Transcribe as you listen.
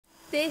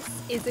This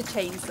is a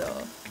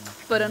chainsaw,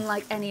 but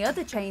unlike any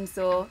other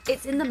chainsaw,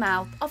 it's in the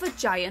mouth of a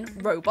giant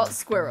robot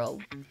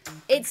squirrel.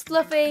 It's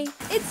fluffy,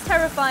 it's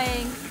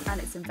terrifying, and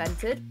it's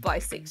invented by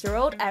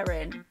 6-year-old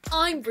Erin.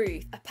 I'm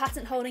Ruth, a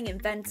patent-holding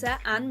inventor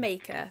and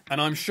maker. And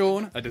I'm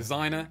Shawn, a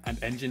designer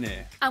and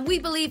engineer. And we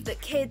believe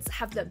that kids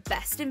have the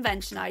best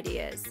invention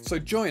ideas. So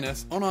join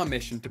us on our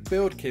mission to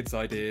build kids'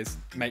 ideas,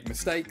 make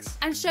mistakes,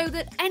 and show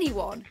that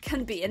anyone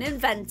can be an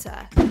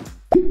inventor.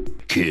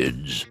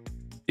 Kids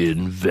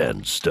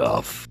invent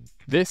stuff.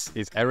 This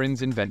is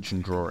Erin's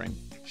invention drawing.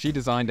 She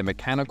designed a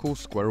mechanical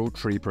squirrel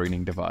tree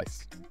pruning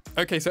device.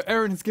 Okay, so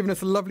Erin has given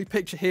us a lovely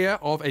picture here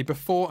of a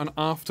before and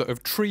after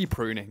of tree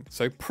pruning.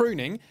 So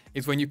pruning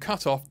is when you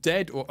cut off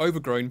dead or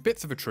overgrown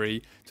bits of a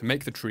tree to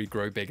make the tree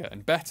grow bigger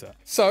and better.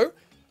 So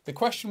the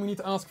question we need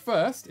to ask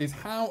first is,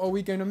 how are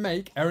we going to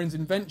make Erin's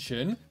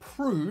invention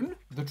prune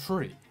the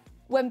tree?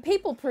 When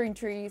people prune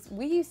trees,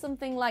 we use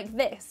something like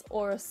this,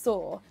 or a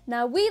saw.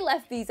 Now, we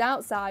left these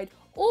outside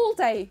all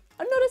day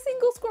and not a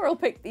single squirrel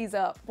picked these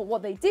up. But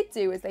what they did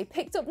do is they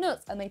picked up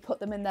nuts and they put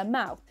them in their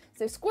mouth.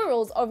 So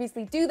squirrels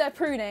obviously do their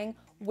pruning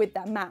with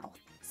their mouth.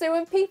 So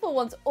when people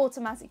want to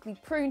automatically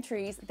prune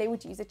trees, they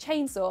would use a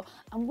chainsaw.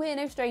 And we're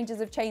no strangers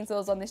of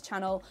chainsaws on this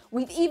channel.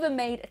 We've even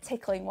made a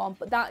tickling one,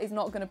 but that is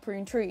not going to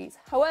prune trees.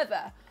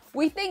 However,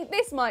 we think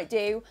this might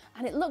do,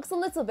 and it looks a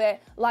little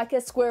bit like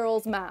a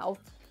squirrel's mouth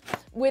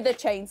with a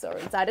chainsaw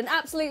inside, an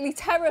absolutely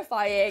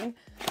terrifying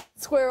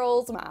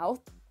squirrel's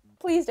mouth.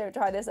 Please don't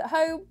try this at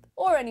home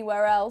or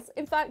anywhere else.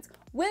 In fact,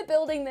 we're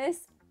building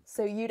this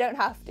so you don't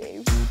have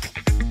to.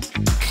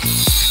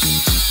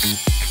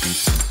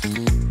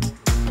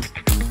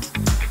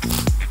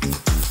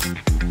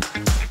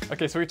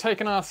 Okay, so we've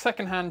taken our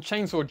second-hand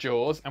chainsaw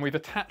jaws and we've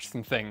attached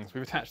some things.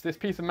 We've attached this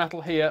piece of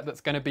metal here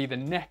that's going to be the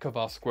neck of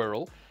our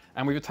squirrel,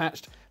 and we've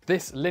attached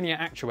this linear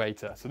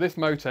actuator. So this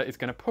motor is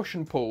going to push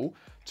and pull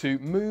to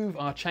move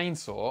our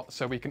chainsaw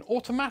so we can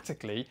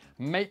automatically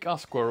make our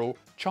squirrel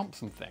chomp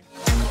some things.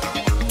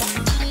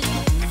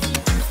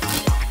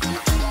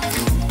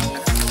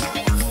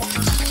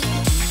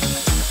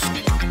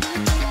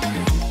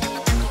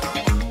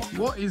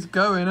 What is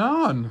going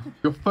on?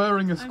 You're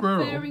furring a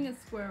squirrel. I'm furring a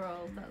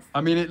squirrel.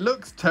 I mean, it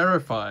looks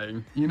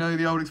terrifying. You know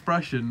the old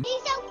expression?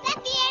 He's so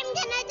fluffy, I'm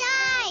gonna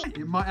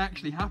die! It might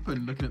actually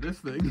happen looking at this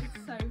thing.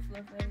 So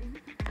fluffy.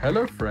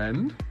 Hello,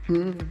 friend.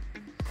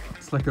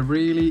 It's like a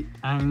really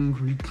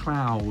angry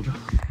cloud.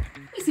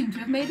 We seem to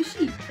have made a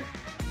sheep.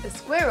 The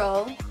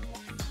squirrel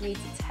needs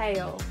a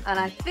tail, and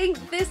I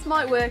think this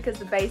might work as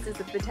the basis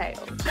of the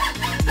tail.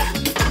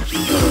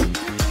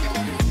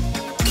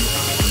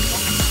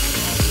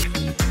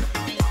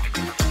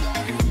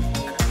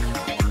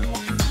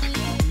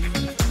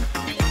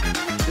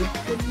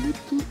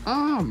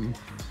 Arm.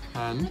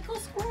 Hand. Little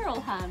squirrel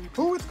hand.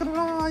 Oh, it's got an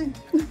eye.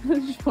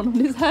 There's just one on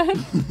his head.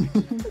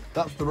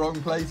 That's the wrong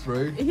place,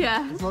 Ruth.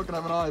 Yeah. It's not going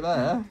to have an eye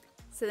there.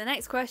 So the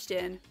next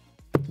question,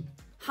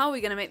 how are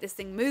we going to make this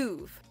thing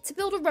move? To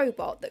build a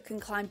robot that can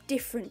climb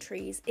different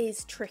trees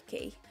is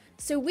tricky.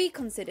 So we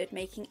considered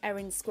making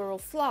Erin's squirrel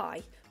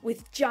fly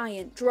with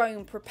giant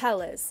drone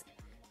propellers,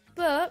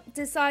 but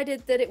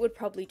decided that it would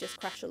probably just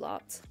crash a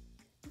lot.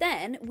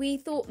 Then we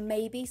thought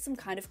maybe some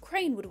kind of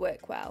crane would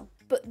work well,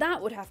 but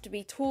that would have to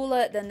be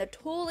taller than the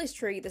tallest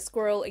tree the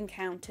squirrel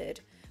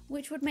encountered,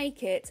 which would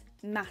make it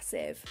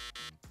massive.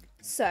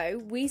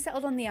 So we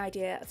settled on the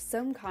idea of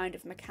some kind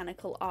of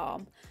mechanical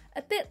arm,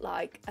 a bit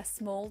like a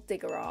small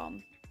digger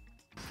arm.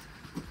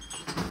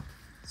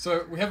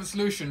 So we have a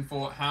solution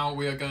for how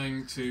we are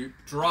going to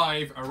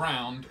drive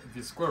around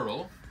the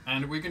squirrel,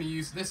 and we're going to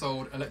use this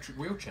old electric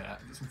wheelchair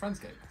that some friends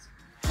gave us.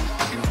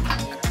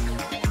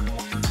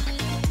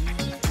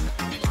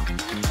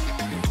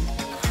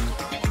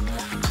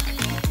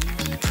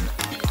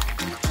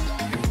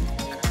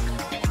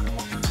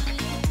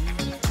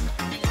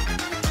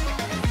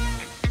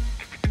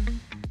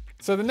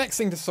 So the next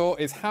thing to sort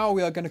is how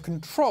we are going to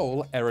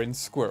control Erin's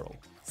squirrel.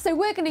 So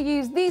we're going to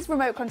use these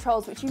remote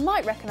controls, which you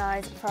might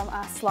recognise from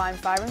our slime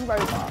firing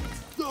robot.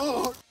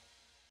 Oh.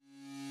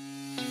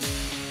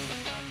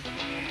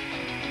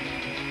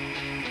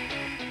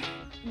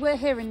 We're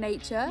here in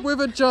nature,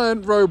 With a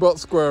giant robot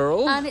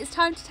squirrel. and it's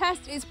time to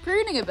test its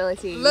pruning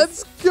abilities.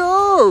 Let's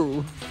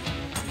go!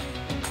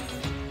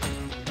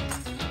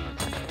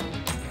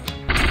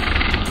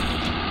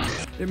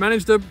 It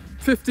managed a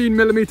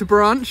 15mm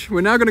branch.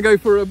 We're now going to go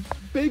for a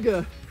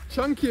bigger,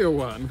 chunkier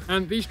one.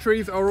 And these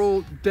trees are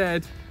all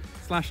dead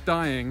 /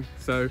 dying,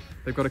 so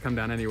they've got to come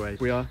down anyway.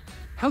 We are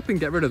helping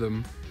get rid of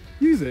them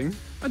using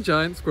a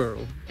giant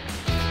squirrel.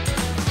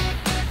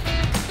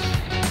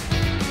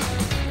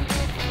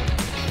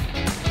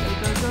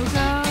 Go, go,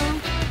 go.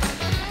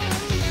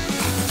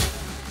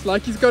 It's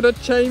like he's got a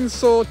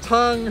chainsaw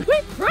tongue.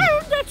 We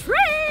pruned a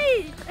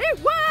tree! It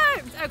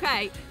worked!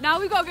 Okay, now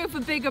we've got to go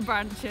for bigger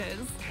branches.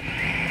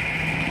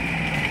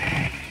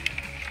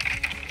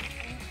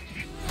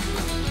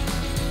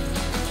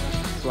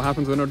 That's what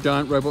happens when a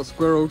giant robot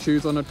squirrel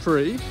chews on a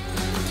tree.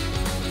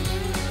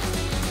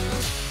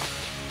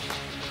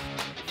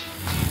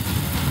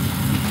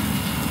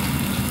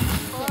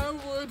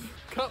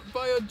 cut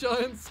by a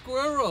giant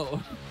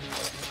squirrel.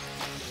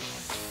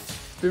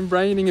 It's been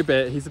raining a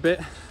bit. He's a bit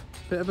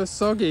of a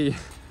soggy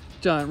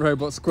giant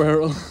robot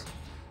squirrel.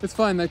 It's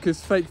fine though,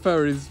 because fake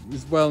fur is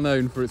well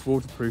known for its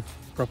waterproof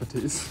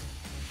properties.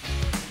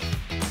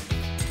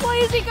 Why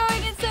is he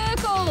going in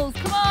circles?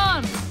 Come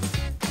on!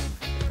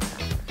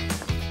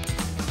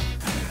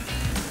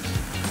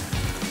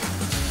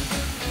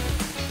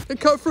 It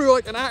cut through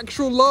like an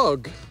actual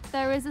log.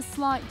 There is a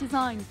slight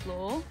design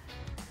flaw.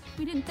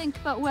 We didn't think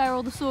about where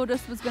all the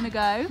sawdust was going to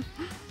go.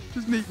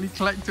 Just neatly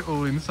collect it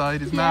all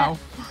inside his Yeah. mouth.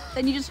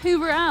 Then you just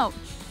hoover it out.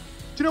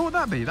 Do you know what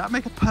that'd be? That'd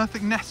make a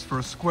perfect nest for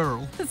a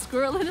squirrel. A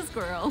squirrel and a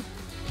squirrel.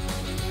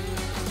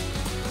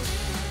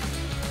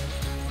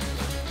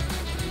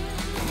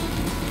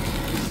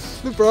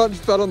 The branch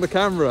fell on the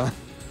camera.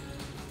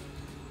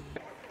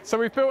 So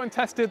we've built and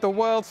tested the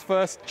world's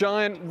first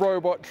giant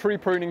robot tree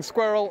pruning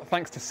squirrel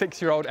thanks to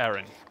 6-year-old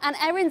Erin. And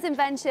Erin's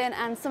invention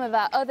and some of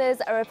our others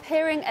are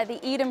appearing at the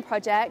Eden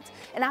Project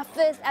in our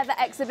first ever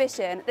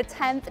exhibition, the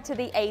 10th to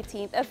the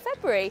 18th of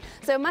February.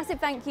 So a massive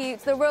thank you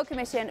to the Royal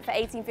Commission for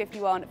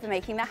 1851 for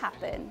making that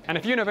happen. And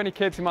if you know of any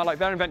kids who might like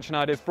their invention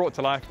ideas brought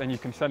to life, then you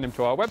can send them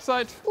to our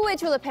website.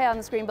 Which will appear on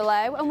the screen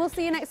below, and we'll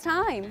see you next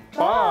time.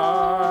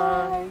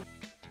 Bye.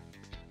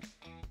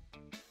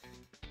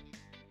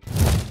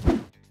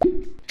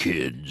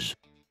 Kids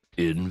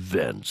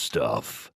invent stuff.